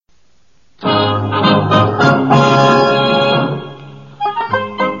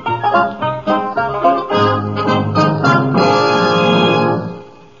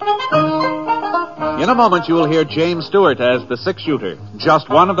moment, you'll hear James Stewart as the six-shooter, just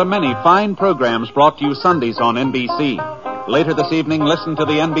one of the many fine programs brought to you Sundays on NBC. Later this evening, listen to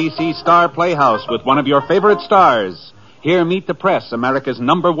the NBC Star Playhouse with one of your favorite stars. Here, Meet the Press, America's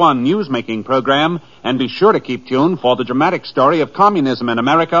 #1 news-making program, and be sure to keep tuned for the dramatic story of communism in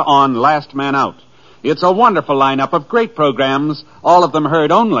America on Last Man Out. It's a wonderful lineup of great programs, all of them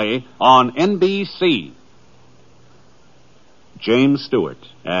heard only on NBC. James Stewart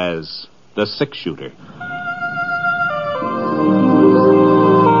as the six-shooter.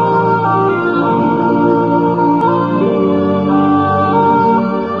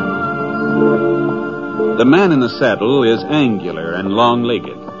 The man in the saddle is angular and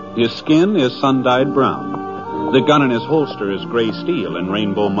long-legged. His skin is sun-dyed brown. The gun in his holster is gray steel and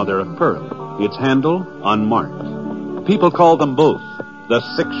rainbow mother-of-pearl. Its handle unmarked. People call them both the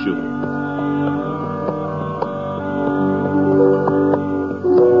six-shooter.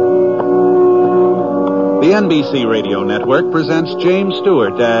 The NBC Radio Network presents James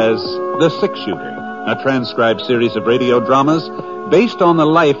Stewart as the six-shooter, a transcribed series of radio dramas based on the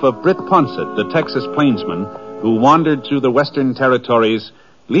life of Britt Ponsett, the Texas plainsman who wandered through the Western Territories,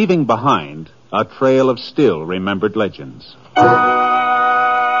 leaving behind a trail of still-remembered legends.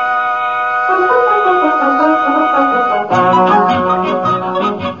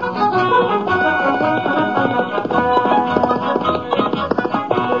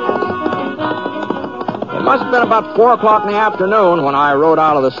 It must have been about 4 o'clock in the afternoon when I rode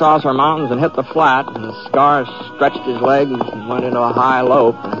out of the Saucer Mountains and hit the flat, and the Scar stretched his legs and went into a high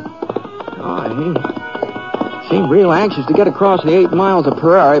lope. He seemed real anxious to get across the 8 miles of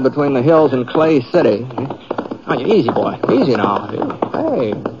prairie between the hills and Clay City. Oh, easy, boy. Easy now.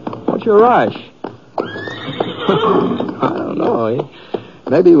 Hey, what's your rush? I don't know.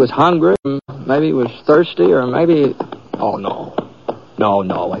 Maybe he was hungry, maybe he was thirsty, or maybe... Oh, no.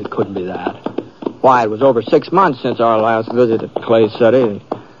 No, it couldn't be that. Why, it was over 6 months since our last visit at Clay City.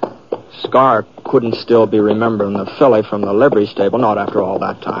 Scar couldn't still be remembering the filly from the livery stable, not after all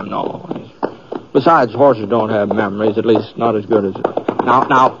that time, no. Besides, horses don't have memories, at least not as good as...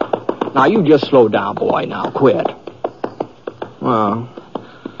 Now, you just slow down, boy, now, quit. Well,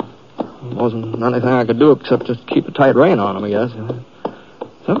 there wasn't anything I could do except just keep a tight rein on him, I guess.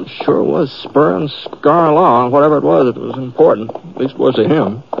 Something sure was spurring Scar along, whatever it was important, at least it was to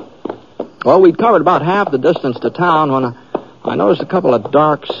him. Well, we'd covered about half the distance to town when I noticed a couple of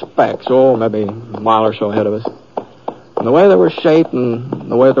dark specks, maybe a mile or so ahead of us. And the way they were shaped and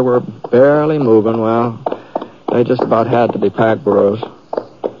the way they were barely moving, well, they just about had to be pack burros.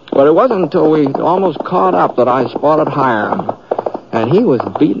 But it wasn't until we almost caught up that I spotted Hiram. And he was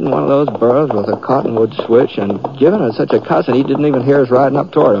beating one of those burros with a cottonwood switch and giving it such a cussing he didn't even hear us riding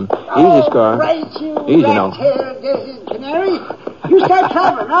up toward him. Easy, Scar. Right, you easy now. Canary. You start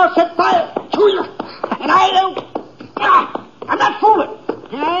traveling, I'll set fire to you. And I don't... I'm not fooling.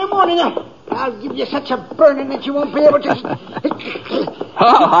 I'm warning you. I'll give you such a burning that you won't be able to...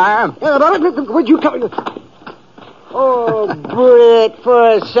 Oh, Hiram. Where'd you come... Oh, Britt,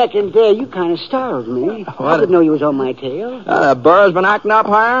 for a second there, you kind of startled me. What? I didn't know you was on my tail. The burros been acting up,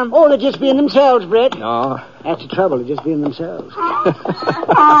 Hiram? Oh, they're just being themselves, Britt. No. That's the trouble, they're just being themselves.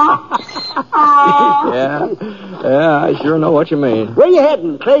 Yeah, I sure know what you mean. Where you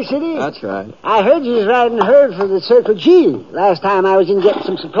heading, Clay City? That's right. I heard you was riding a herd for the Circle G. Last time I was in getting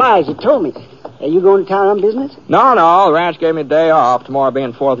some supplies, you told me. Are you going to town on business? No, the ranch gave me a day off, tomorrow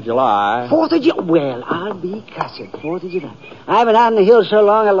being 4th of July. 4th of July? Well, I'll be cussed. 4th of July. I haven't out in the hills so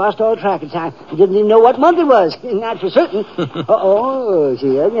long I lost all track of time. I didn't even know what month it was. Not for certain. So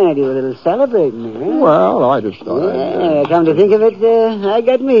you're going to do a little celebrating, huh? Well, I just thought Yeah, come to think of it, I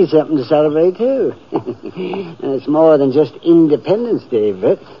got me something to celebrate, too. It's more than just Independence Day,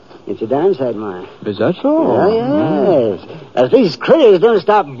 Britt. It's a downside, mine. Is that so? Oh, yes. If these critters don't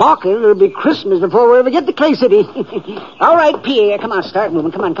stop balking, it'll be Christmas before we ever get to Clay City. All right, Pierre, come on, start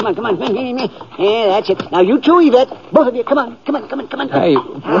moving. Come on. Yeah, that's it. Now, you two, Yvette, both of you, come on. Hey,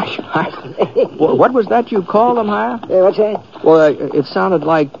 what was that you called them, Hiram? What's that? Well, it sounded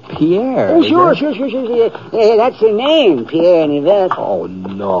like Pierre. Oh, sure. Yeah, that's their name, Pierre and Yvette. Oh,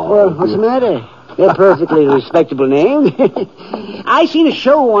 no. Well, what's the matter? They're perfectly respectable names. I seen a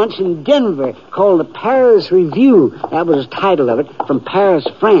show once in Denver called the Paris Review. That was the title of it, from Paris,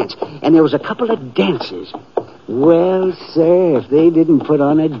 France. And there was a couple of dancers. Well, sir, if they didn't put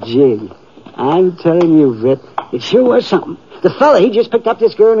on a jig. I'm telling you, Britt, it sure was something. The fella, he just picked up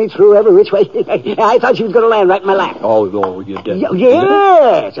this girl and he threw her every which way. I thought she was going to land right in my lap. Oh, you did?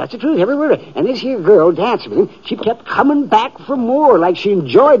 Yes, that's the truth, every word. And this here girl danced with him. She kept coming back for more, like she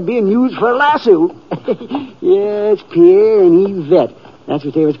enjoyed being used for a lasso. Yes, Pierre and Yvette. That's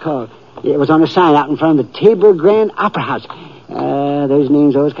what they was called. It was on a sign out in front of the Tabor Grand Opera House. Those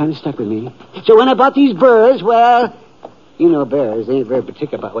names always kind of stuck with me. So when I bought these burrs, well, you know bears, they ain't very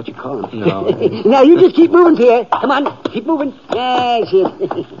particular about what you call them. No. Now, you just keep moving, Pierre. Come on, keep moving. That's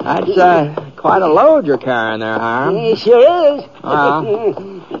it. That's quite a load you're carrying there, Hiram. It sure is.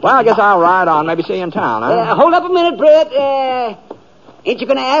 Well, I guess I'll ride on. Maybe see you in town, huh? Hold up a minute, Brett. Ain't you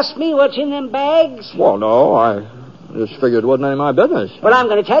going to ask me what's in them bags? Well, no, I just figured it wasn't any of my business. Well, I'm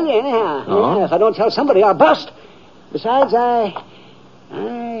going to tell you anyhow. Oh? Yeah, if I don't tell somebody, I'll bust. Besides, I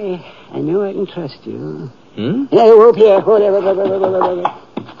know I can trust you. Hmm? Yeah, whoop here.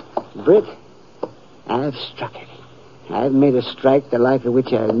 Britt, I've struck it. I've made a strike the like of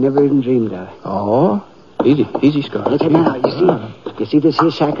which I've never even dreamed of. Oh? Easy, Scar. Listen now, you see this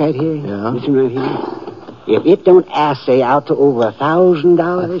here sack right here? Yeah. Listen right here. If it don't assay out to over $1,000...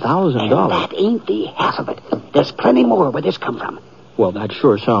 $1,000? That ain't the half of it. There's plenty more where this come from. Well, that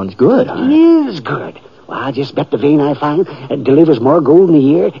sure sounds good, huh? It is good. Well, I just bet the vein I find delivers more gold in a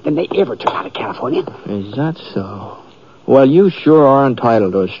year than they ever took out of California. Is that so? Well, you sure are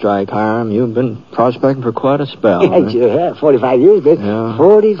entitled to a strike, Hiram. You've been prospecting for quite a spell. Yeah, sure have. 45 years, but Yeah.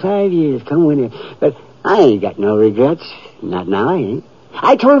 45 years, come winter. But I ain't got no regrets. Not now, I ain't.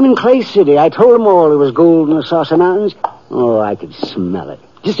 I told them in Clay City. I told them all there was gold in the Saucer Mountains. Oh, I could smell it.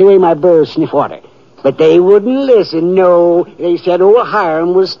 Just the way my birds sniff water. But they wouldn't listen, no. They said old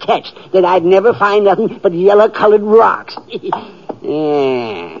Hiram was catched, that I'd never find nothing but yellow-colored rocks.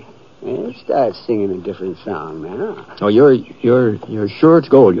 Yeah. Well, start singing a different song now. Oh, you're sure it's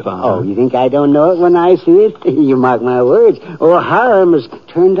gold you found? Oh, you think I don't know it when I see it? You mark my words. Old Hiram has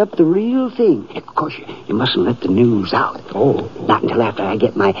turned up the real thing. Of course, you mustn't let the news out. Oh. Not until after I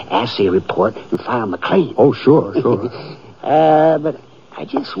get my assay report and file my claim. Oh, sure. But I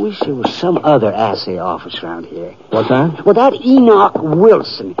just wish there was some other assay office around here. What's that? Well, that Enoch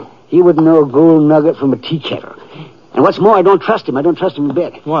Wilson, he wouldn't know a gold nugget from a tea kettle. And what's more, I don't trust him. I don't trust him a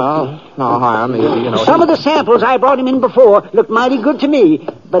bit. Well, no, Hiram, you know... Some of the samples I brought him in before looked mighty good to me,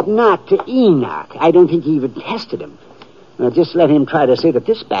 but not to Enoch. I don't think he even tested them. Now, just let him try to say that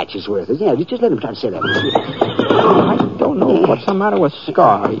this batch is worth it. Yeah, just let him try to say that. I don't know what's the matter with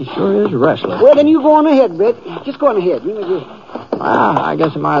Scar. He sure is restless. Well, then you go on ahead, Britt. Just go on ahead. Well, I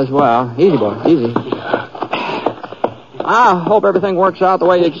guess I might as well. Easy, boy. Easy. I hope everything works out the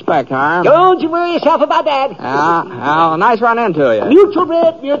way you expect, Hiram. Don't you worry yourself about that. Nice run into you. Mutual,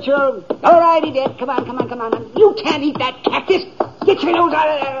 Britt, mutual. All righty, Dick. Come on. You can't eat that cactus. Get your nose out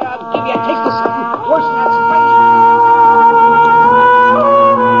of there. I'll give you a taste of something worse than that spice.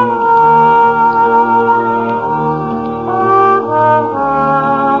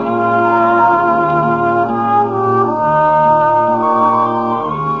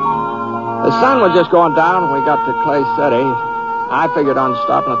 The sun was just going down when we got to Clay City. I figured on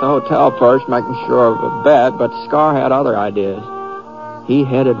stopping at the hotel first, making sure of a bed, but Scar had other ideas. He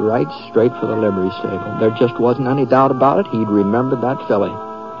headed right straight for the livery stable. There just wasn't any doubt about it. He'd remembered that filly.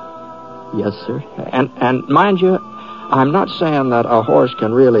 Yes, sir. And mind you, I'm not saying that a horse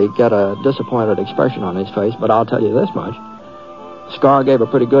can really get a disappointed expression on his face, but I'll tell you this much. Scar gave a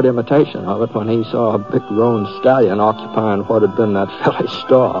pretty good imitation of it when he saw a big roan stallion occupying what had been that filly's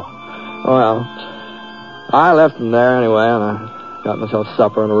stall. Well, I left him there anyway, and I got myself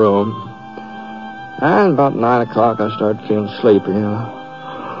supper in a room. And about 9 o'clock, I started feeling sleepy,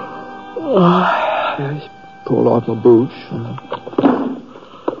 I just pulled off my boots.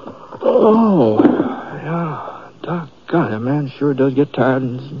 Yeah, doggone it, man sure does get tired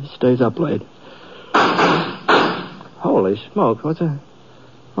and stays up late. Holy smoke, what's that?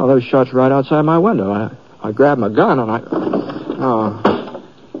 Oh, those shots right outside my window. I grabbed my gun, and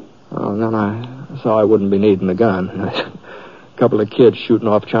and then I saw I wouldn't be needing the gun. A couple of kids shooting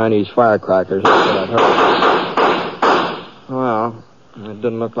off Chinese firecrackers. That's what I heard. Well, it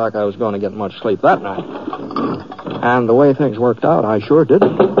didn't look like I was going to get much sleep that night. And the way things worked out, I sure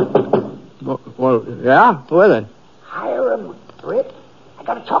didn't. Well, yeah? Who is it? Hiram, Britt. I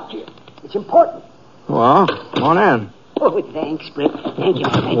got to talk to you. It's important. Well, come on in. Oh, thanks, Britt. Thank you.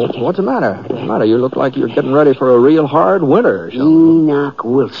 What's the matter? What's the matter? You look like you're getting ready for a real hard winter or something. Enoch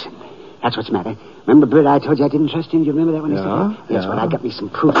Wilson. That's what's the matter. Remember, Britt, I told you I didn't trust him? Do you remember that when I said that? Yes, well, I got me some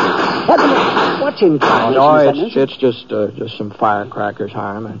proof. What's in it's just some firecrackers,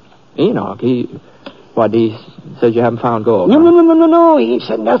 Hiram. And Enoch, he says you haven't found gold. No. He ain't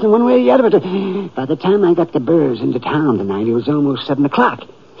said nothing one way or the other. But by the time I got the birds into town tonight, it was almost 7 o'clock.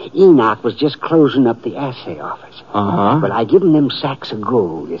 Enoch was just closing up the assay office. Uh-huh. But I give him them sacks of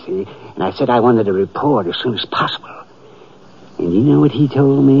gold, you see, and I said I wanted a report as soon as possible. And you know what he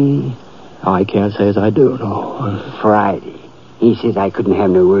told me? Oh, I can't say as I do, no. Friday. He says I couldn't have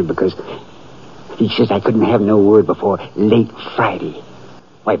no word because... He says I couldn't have no word before late Friday.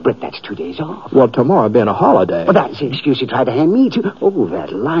 Why, Britt, that's 2 days off. Well, tomorrow being a holiday. Well, that's the excuse you tried to hand me to. Oh,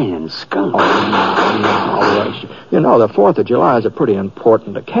 that lying skunk. You know, the 4th of July is a pretty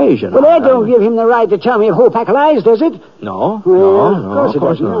important occasion. Well, that don't give him the right to tell me a whole pack of lies, does it? No, Well, no, of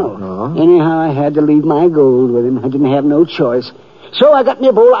course it doesn't. no. Anyhow, I had to leave my gold with him. I didn't have no choice. So I got me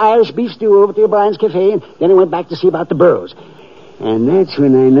a bowl of Irish beef stew over at the O'Brien's Cafe, and then I went back to see about the burros. And that's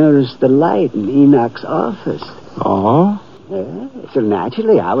when I noticed the light in Enoch's office. Oh? Yeah, so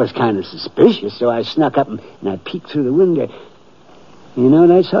naturally, I was kind of suspicious, so I snuck up and I peeked through the window. You know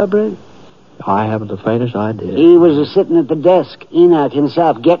what I saw, Brett? I haven't the faintest idea. He was sitting at the desk, Enoch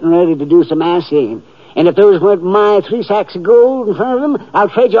himself, getting ready to do some assaying. And if those weren't my 3 sacks of gold in front of him, I'll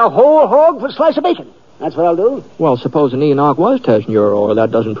trade you a whole hog for a slice of bacon. That's what I'll do. Well, supposing Enoch was testing your ore, that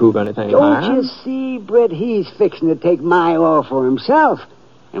doesn't prove anything. Don't you see, Brett? He's fixing to take my ore for himself.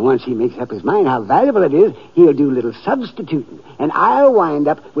 And once he makes up his mind how valuable it is, he'll do a little substituting. And I'll wind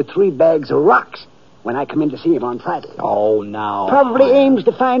up with 3 bags of rocks when I come in to see him on Friday. Oh, now. Probably aims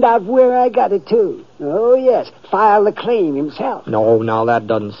to find out where I got it, too. Oh, yes. File the claim himself. No, now that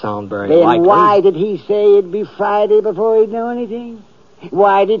doesn't sound very then likely. Then why did he say it'd be Friday before he'd know anything?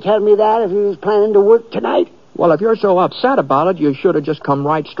 Why did he tell me that if he was planning to work tonight? Well, if you're so upset about it, you should have just come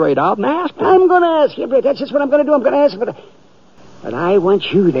right straight out and asked him. I'm going to ask you, Brett. That's just what I'm going to do. I'm going to ask him. But I want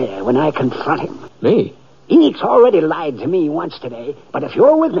you there when I confront him. Me? Enoch's already lied to me once today. But if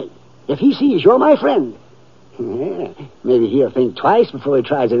you're with me, if he sees you're my friend, maybe he'll think twice before he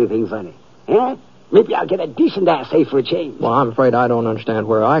tries anything funny. Huh? Maybe I'll get a decent assay for a change. Well, I'm afraid I don't understand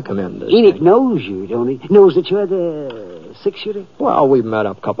where I come in. Enoch knows you, don't he? Knows that you're the 6-shooter? Well, we've met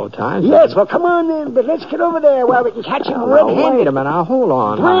up a couple of times. Yes, well, come on then. But let's get over there while we can catch him red-handed. Wait a minute. Now, hold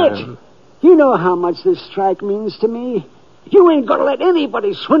on. Brett, you know how much this strike means to me. You ain't gonna let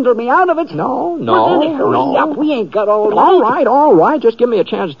anybody swindle me out of it. No. Hurry up. We ain't got all night. All right. Just give me a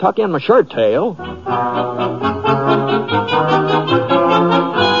chance to tuck in my shirt tail.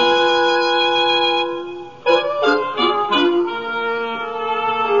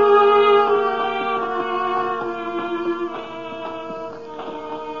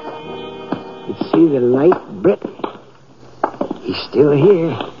 You see the light, Brett? He's still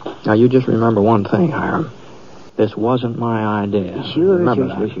here. Now, you just remember one thing, Hiram. This wasn't my idea. Sure. Remember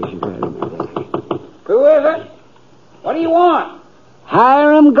that. Who is it? What do you want?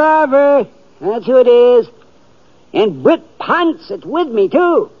 Hiram Garver. That's who it is. And Britt Ponce is with me,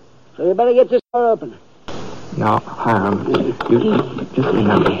 too. So you better get this door open. Now, Hiram, you just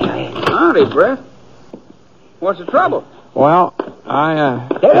remember. Howdy, Brett. What's the trouble? Well,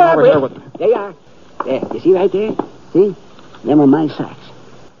 There you are, Britt. There you are. There. You see right there? See? Them are my sacks.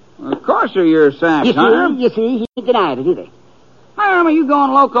 Well, of course they're your sacks, Hiram. You see, he denied it, either. Hiram, are you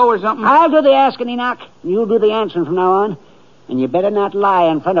going loco or something? I'll do the asking, Enoch. You'll do the answering from now on. And you better not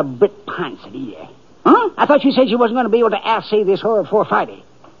lie in front of Britt Ponce either. Huh? I thought you said you wasn't going to be able to assay this ore before Friday.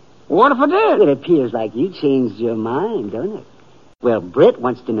 What if I did? It appears like you changed your mind, doesn't it? Well, Britt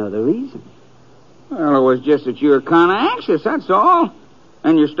wants to know the reason. Well, it was just that you were kind of anxious, that's all.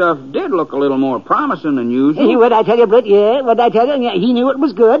 And your stuff did look a little more promising than usual. Hey, what'd I tell you, Britt? Yeah, what'd I tell you? Yeah, he knew it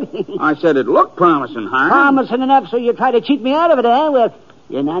was good. I said it looked promising, Hiram. Promising enough so you try to cheat me out of it, eh? Well,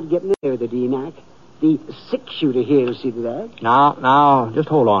 you're not getting there with it, Enoch. The 6-shooter here will see to that. Now, just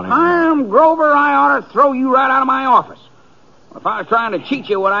hold on. Hiram Grover, I ought to throw you right out of my office. If I was trying to cheat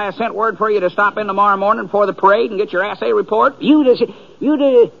you, would I have sent word for you to stop in tomorrow morning before the parade and get your assay report? You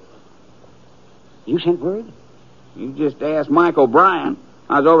sent word? You just asked Mike O'Brien.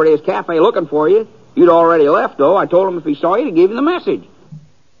 I was over at his cafe looking for you. You'd already left, though. I told him if he saw you to give him the message.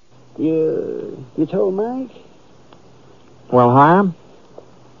 You told Mike? Well, Hiram?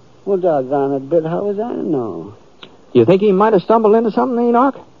 Well, doggone it, Britt, how was I to know? You think he might have stumbled into something,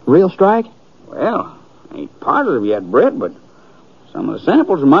 Enoch? Real strike? Well, I ain't positive yet, Britt, but some of the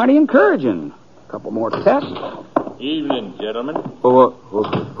samples are mighty encouraging. A couple more tests. Evening, gentlemen. Who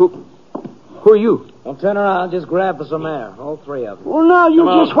are you? Don't turn around. Just grab for some air. All 3 of them. Well, now, you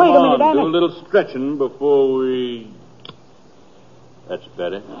just wait a minute. Do a little stretching before we... That's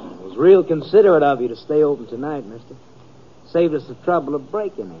better. It was real considerate of you to stay open tonight, mister. Saved us the trouble of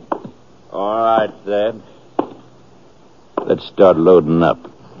breaking in. All right, then. Let's start loading up.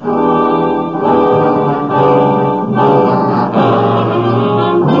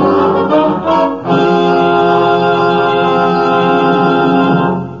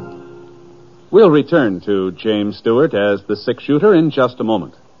 We'll return to James Stewart as the 6-shooter in just a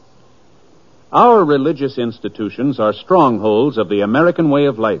moment. Our religious institutions are strongholds of the American way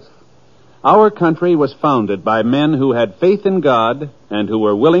of life. Our country was founded by men who had faith in God and who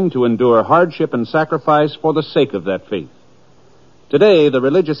were willing to endure hardship and sacrifice for the sake of that faith. Today, the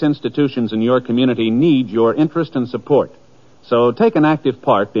religious institutions in your community need your interest and support, so take an active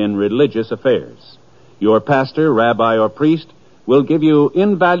part in religious affairs. Your pastor, rabbi, or priest will give you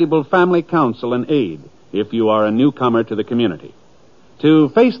invaluable family counsel and aid if you are a newcomer to the community. To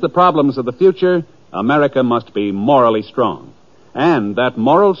face the problems of the future, America must be morally strong. And that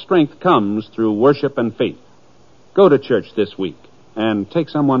moral strength comes through worship and faith. Go to church this week and take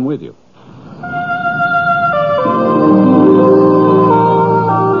someone with you.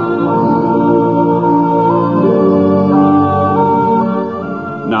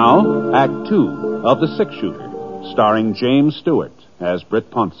 Now, Act 2 of The Six-Shooter, starring James Stewart as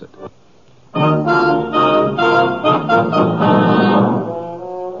Britt Ponsett.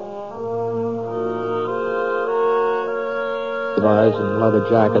 And leather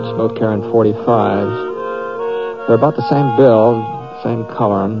jackets, both carrying .45s. They're about the same build, same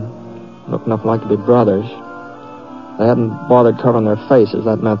color, and look enough like to be brothers. They hadn't bothered covering their faces.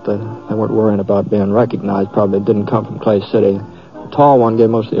 That meant that they weren't worrying about being recognized. Probably didn't come from Clay City. The tall one gave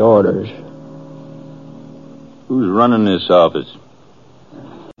most of the orders. Who's running this office?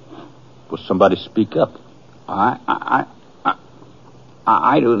 Will somebody speak up? I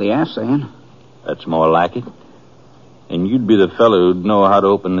do the assaying. That's more like it. And you'd be the fellow who'd know how to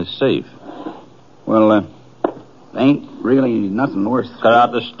open this safe. Well, ain't really nothing worth... Cut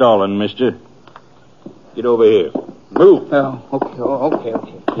out the stalling, mister. Get over here. Move. Okay.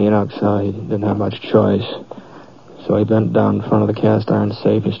 Enoch saw he didn't have much choice. So he bent down in front of the cast iron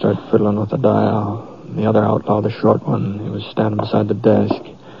safe. He started fiddling with the dial. The other outlaw, the short one, he was standing beside the desk.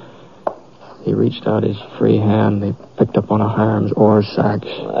 He reached out his free hand. He picked up one of Hiram's ore sacks.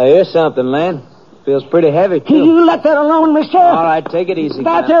 I hear something, Len. Feels pretty heavy, too. You let that alone, mister. All right, take it easy.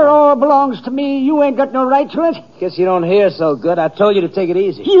 That there ore belongs to me. You ain't got no right to it. Guess you don't hear so good. I told you to take it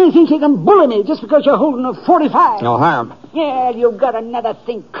easy. You think you can bully me just because you're holding a .45? No, Hiram. Yeah, you've got another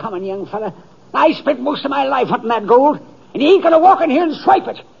thing coming, young fella. I spent most of my life hunting that gold, and you ain't gonna walk in here and swipe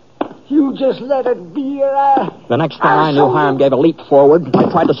it. You just let it be your... The next thing I knew, Hiram gave a leap forward. I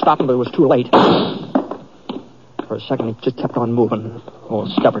tried to stop him, but it was too late. For a second, he just kept on moving. A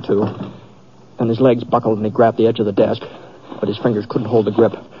step or two. Then his legs buckled and he grabbed the edge of the desk, but his fingers couldn't hold the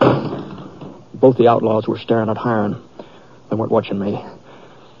grip. Both the outlaws were staring at Hiram. They weren't watching me.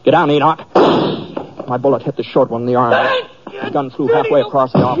 Get down, Enoch. My bullet hit the short one in the arm. The gun flew halfway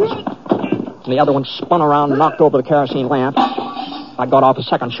across the office. And the other one spun around and knocked over the kerosene lamp. I got off a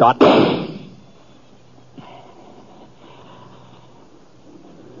second shot.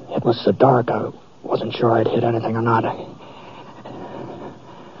 It was so dark, I wasn't sure I'd hit anything or not.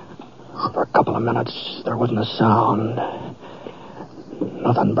 For a couple of minutes, there wasn't a sound.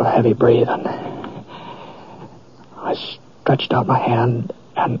 Nothing but heavy breathing. I stretched out my hand,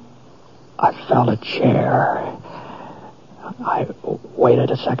 and I felt a chair. I waited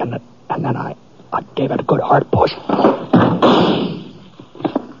a second, and then I gave it a good hard push.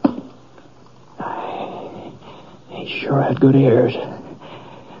 He sure had good ears.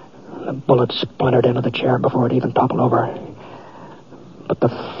 The bullet splintered into the chair before it even toppled over. But the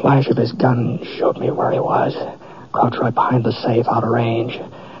flash of his gun showed me where he was. Crouched right behind the safe, out of range.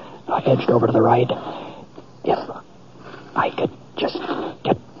 I edged over to the right. If I could just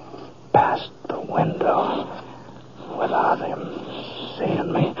get past the window without him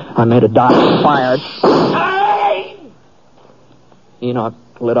seeing me. I made a dodge and fired. Enoch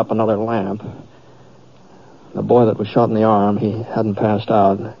lit up another lamp. The boy that was shot in the arm, he hadn't passed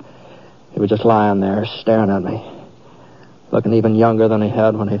out. He was just lying there, staring at me. Looking even younger than he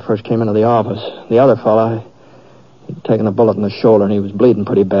had when he first came into the office. The other fella, he'd taken a bullet in the shoulder and he was bleeding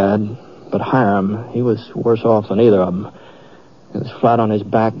pretty bad. But Hiram, he was worse off than either of them. He was flat on his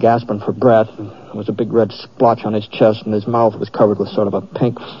back, gasping for breath. There was a big red splotch on his chest, and his mouth was covered with sort of a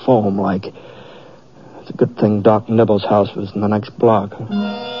pink foam, like... It's a good thing Doc Nibble's house was in the next block.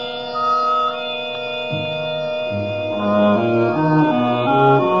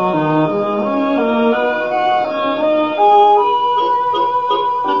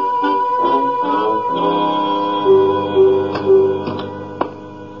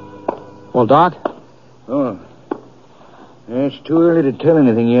 Well, Doc? Oh. It's too early to tell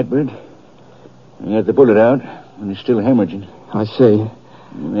anything yet, Bert. I got the bullet out, and it's still hemorrhaging. I see.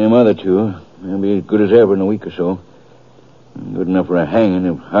 And them other two, they'll be as good as ever in a week or so. Good enough for a hanging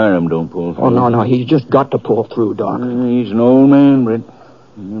if Hiram don't pull through. Oh, no, he's just got to pull through, Doc. He's an old man, Bert.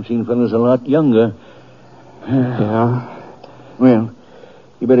 I've seen fellas a lot younger. Yeah? Well,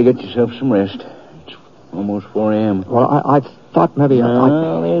 you better get yourself some rest. It's almost 4 a.m. Well, I thought maybe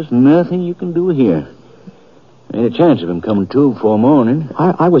Well, there's nothing you can do here. Ain't a chance of him coming to before morning.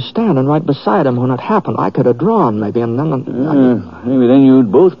 I was standing right beside him when it happened. I could have drawn, maybe, and then... Maybe then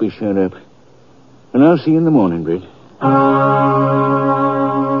you'd both be shut up. And I'll see you in the morning, Britt. I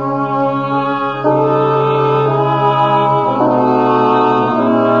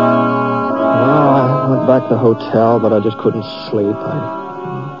went back to the hotel, but I just couldn't sleep.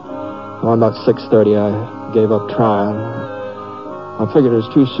 About 6:30, I gave up trying. I figured it was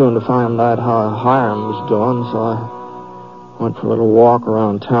too soon to find out how Hiram was doing, so I went for a little walk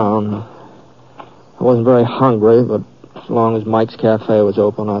around town. I wasn't very hungry, but as long as Mike's Cafe was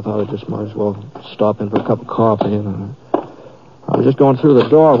open, I thought I just might as well stop in for a cup of coffee. And I was just going through the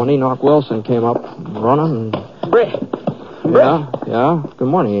door when Enoch Wilson came up running. Britt. Yeah. Good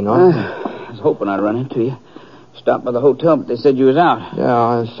morning, Enoch. I was hoping I'd run into you. Stopped by the hotel, but they said you was out. Yeah,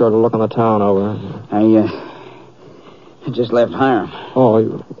 I started looking the town over. I just left Hiram.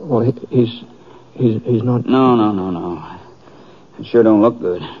 Oh, well, he's not... No. It sure don't look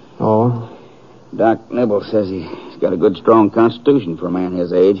good. Oh? Doc Nibble says he's got a good, strong constitution for a man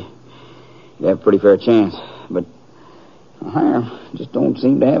his age. He'd have a pretty fair chance. But Hiram just don't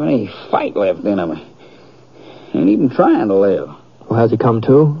seem to have any fight left in him. Ain't even trying to live. Well, has he come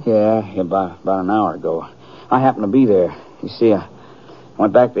to? Yeah, about an hour ago. I happened to be there. You see, I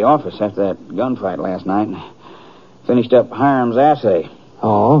went back to the office after that gunfight last night and finished up Hiram's assay.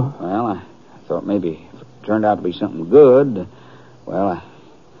 Oh? Well, I thought maybe if it turned out to be something good, well,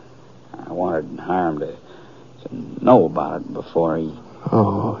 I wanted Hiram to know about it before he...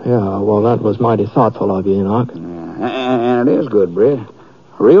 Oh, yeah. Well, that was mighty thoughtful of you, Enoch. Yeah, and it is good, Britt. A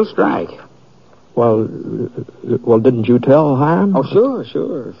real strike. Well, didn't you tell Hiram? Oh, sure.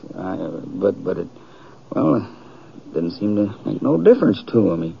 But it... Well, it didn't seem to make no difference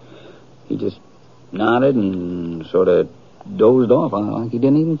to him. He just nodded and sort of dozed off like he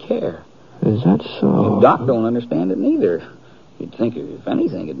didn't even care. Is that so? The doc don't understand it neither. You'd think, if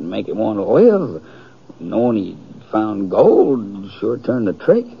anything, it'd make him want to live. Knowing he found gold sure turned the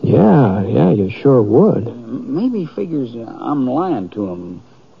trick. Yeah, you sure would. Maybe he figures I'm lying to him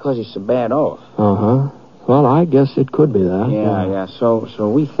because he's so bad off. Uh-huh. Well, I guess it could be that. Yeah. So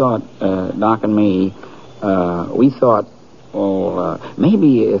we thought, Doc and me, we thought,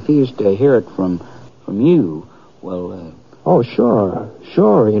 maybe if he was to hear it from you, well... Oh, sure,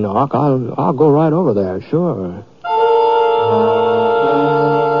 Enoch. I'll go right over there, sure.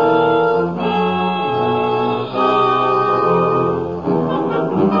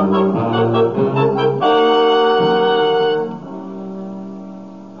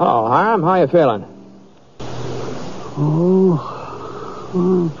 Hello, Hiram. How you feeling?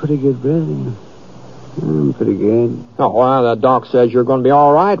 Oh, pretty good, Britt. I'm pretty good. Oh, well, the doc says you're going to be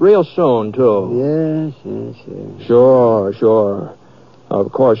all right real soon, too. Yes. Sure.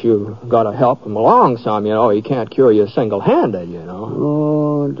 Of course, you've got to help him along some, you know. He can't cure you single-handed, you know.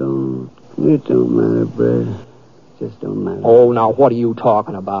 Oh, it don't matter, Britt. It just don't matter. Oh, now, what are you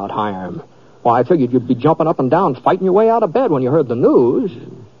talking about, Hiram? Well, I figured you'd be jumping up and down, fighting your way out of bed when you heard the news.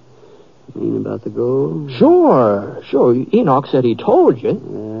 You mean about the gold? Sure. Enoch said he told you.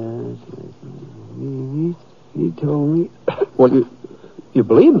 Yes. He told me. Well, you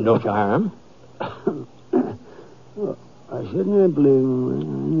believe him, don't you, Hiram? Well, I shouldn't have believed him. I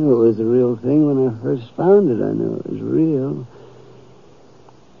knew it was the real thing when I first found it. I knew it was real.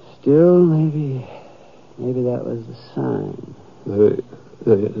 Still, maybe that was the sign.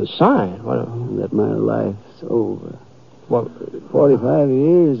 The sign? What? That my life's over. Well, 45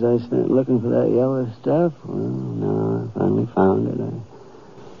 years I spent looking for that yellow stuff. Well, now I finally found it.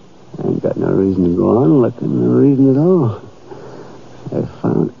 I ain't got no reason to go on looking, no reason at all. I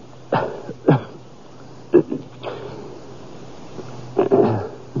found it.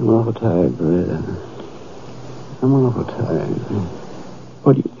 I'm awful tired, Britt. I'm awful tired.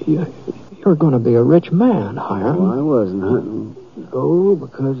 But you're going to be a rich man, Hiram. Well, I wasn't hunting gold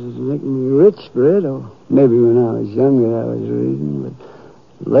because it was making me rich, Britt. Or maybe when I was younger that was the reason. But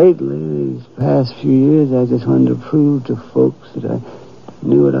lately, these past few years, I just wanted to prove to folks that I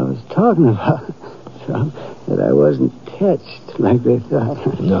knew what I was talking about. So that I wasn't touched like they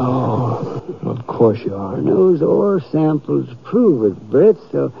thought. No, of course you are. And those ore samples prove it, Britt,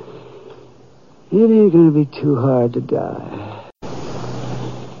 so it ain't going to be too hard to die.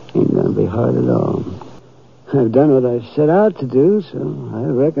 Ain't going to be hard at all. I've done what I set out to do, so I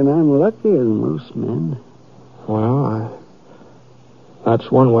reckon I'm luckier than most men. Well,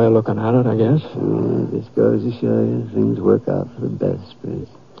 that's one way of looking at it, I guess. Yeah, this goes to show you things work out for the best, Britt.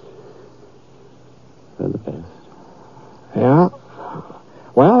 For the best. Yeah.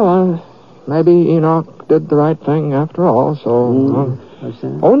 Well, maybe Enoch did the right thing after all, so... What's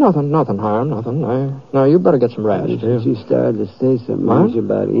that? Oh, nothing, Hiram, nothing. No, you better get some rest. She started to say something What?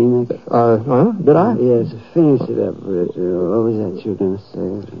 about Enoch. Did I? Yes, finish it up, Richard. What was that you were going to say?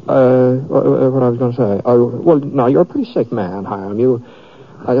 What I was going to say. Well, no, you're a pretty sick man, Hiram.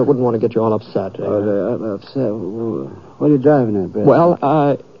 I wouldn't want to get you all upset. Upset? What are you driving at, Brett?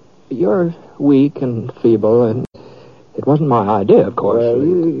 Well, you're weak and feeble, and it wasn't my idea, of course. Well,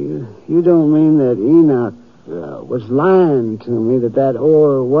 you don't mean that Enoch was lying to me, that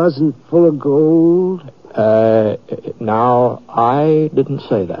ore wasn't full of gold? Now, I didn't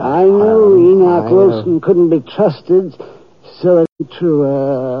say that. I knew Enoch Wilson couldn't be trusted, so it's true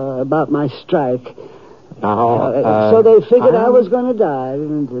about my strike. Now, so they figured I was going to die,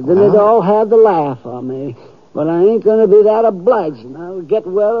 and then they'd all have the laugh on me. But I ain't going to be that obliging. I'll get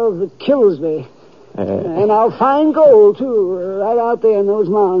well if it kills me. And I'll find gold, too, right out there in those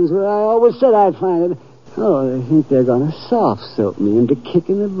mountains where I always said I'd find it. Oh, they think they're going to soft-soap me into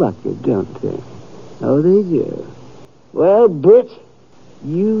kicking the bucket, don't they? Oh, they do. Well, Britt,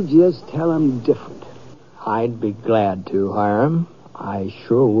 you just tell them different. I'd be glad to, Hiram. I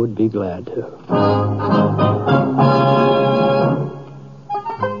sure would be glad to.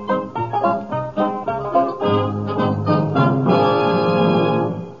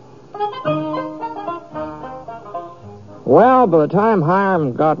 Well, by the time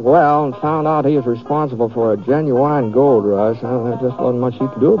Hiram got well and found out he was responsible for a genuine gold rush, there just wasn't much he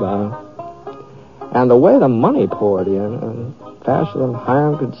could do about it. And the way the money poured in, faster than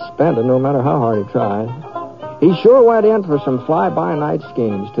Hiram could spend it, no matter how hard he tried. He sure went in for some fly-by-night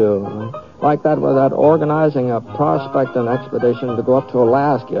schemes, too. Like that with that organizing a prospecting expedition to go up to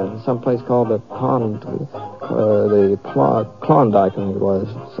Alaska, someplace called the Klondike, I think it was,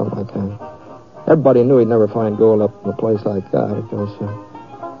 something like that. Everybody knew he'd never find gold up in a place like that because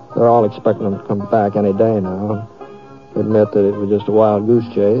they're all expecting him to come back any day now. Admit that it was just a wild goose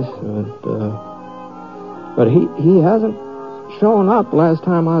chase. But he hasn't shown up last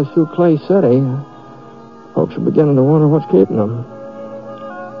time I was through Clay City. Folks are beginning to wonder what's keeping him.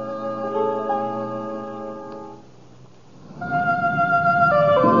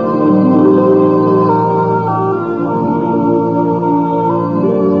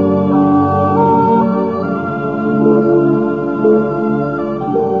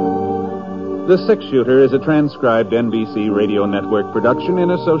 The Six Shooter is a transcribed NBC Radio Network production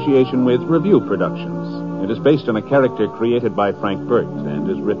in association with Review Productions. It is based on a character created by Frank Burt and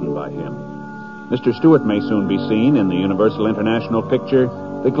is written by him. Mr. Stewart may soon be seen in the Universal International picture,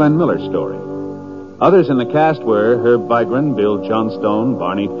 The Glenn Miller Story. Others in the cast were Herb Vigran, Bill Johnstone,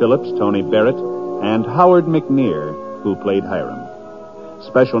 Barney Phillips, Tony Barrett, and Howard McNear, who played Hiram.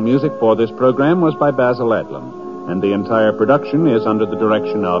 Special music for this program was by Basil Adlam, and the entire production is under the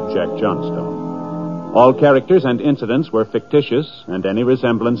direction of Jack Johnstone. All characters and incidents were fictitious, and any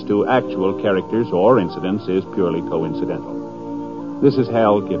resemblance to actual characters or incidents is purely coincidental. This is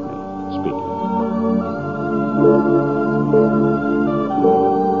Hal Gibney speaking.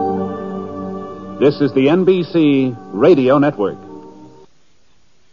 This is the NBC Radio Network.